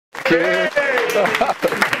you.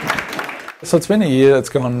 So it's been a year that's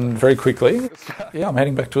gone very quickly. Yeah, I'm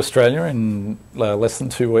heading back to Australia in less than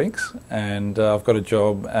 2 weeks, and I've got a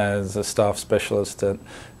job as a staff specialist at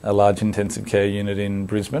a large intensive care unit in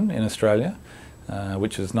Brisbane in Australia,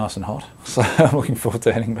 which is nice and hot. So I'm looking forward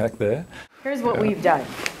to heading back there. Here's what we've done.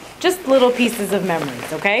 Just little pieces of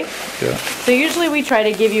memories, okay? Yeah. So usually we try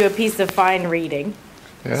to give you a piece of fine reading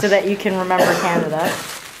so that you can remember Canada.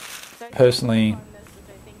 Personally,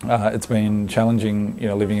 it's been challenging,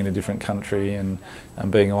 living in a different country and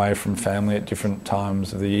being away from family at different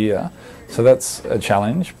times of the year. So that's a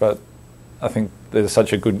challenge, but I think there's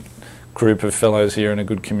such a good group of fellows here and a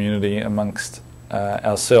good community amongst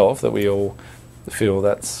ourselves that we all feel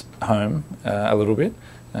that's home a little bit,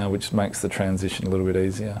 which makes the transition a little bit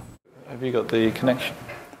easier. Have you got the connection?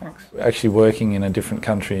 Thanks. Actually working in a different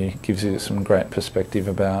country gives you some great perspective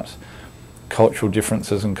about cultural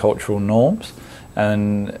differences and cultural norms.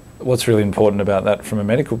 And what's really important about that from a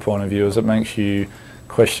medical point of view is it makes you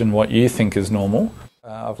question what you think is normal.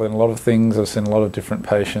 I've learned a lot of things, I've seen a lot of different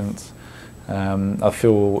patients. I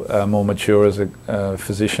feel more mature as a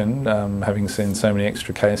physician, having seen so many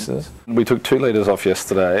extra cases. We took 2 litres off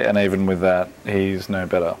yesterday, and even with that, he's no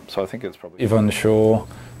better. So I think it's probably... If unsure,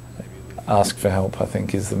 ask for help, I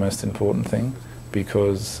think, is the most important thing,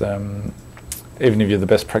 because even if you're the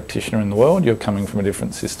best practitioner in the world, you're coming from a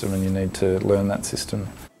different system and you need to learn that system.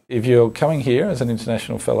 If you're coming here as an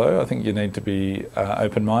international fellow, I think you need to be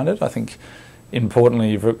open-minded. I think,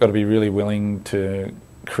 importantly, you've got to be really willing to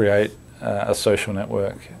create a social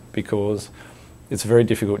network, because it's a very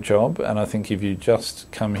difficult job, and I think if you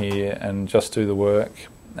just come here and just do the work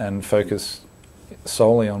and focus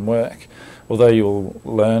solely on work, although you'll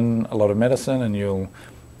learn a lot of medicine and you'll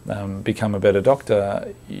become a better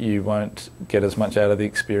doctor, you won't get as much out of the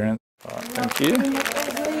experience. Right, thank you.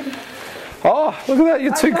 Oh, look at that,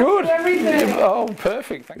 you're too good. Oh,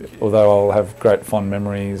 perfect, thank you. Although I'll have great fond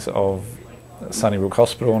memories of Sunnybrook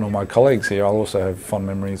Hospital and all my colleagues here, I'll also have fond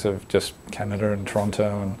memories of just Canada and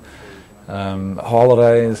Toronto and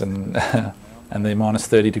holidays and and the minus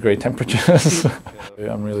 30-degree temperatures.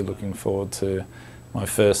 I'm really looking forward to my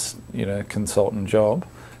first, consultant job,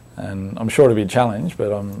 and I'm sure it'll be a challenge,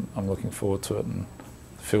 but I'm looking forward to it and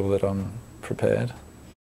feel that I'm prepared.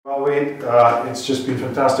 Well, Wade, it's just been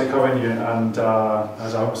fantastic having you, and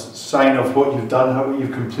as a sign of what you've done, what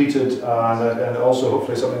you've completed, and also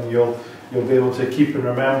hopefully something you'll be able to keep and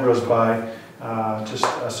remember us by, just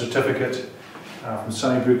a certificate from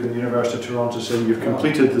Sunnybrook and the University of Toronto saying you've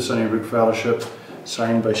completed the Sunnybrook Fellowship,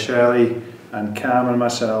 signed by Shelley and Cam and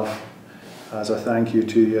myself, as a thank you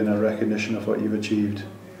to you and a recognition of what you've achieved.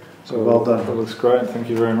 So well done. That looks great, thank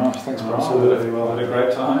you very much. Thanks, Brian. Absolutely. Well, had a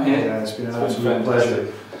great time. Yeah, it's been an absolute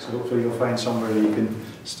pleasure. So hopefully you'll find somewhere you can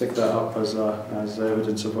stick that up as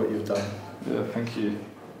evidence of what you've done. Yeah, thank you.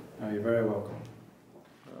 You're very welcome.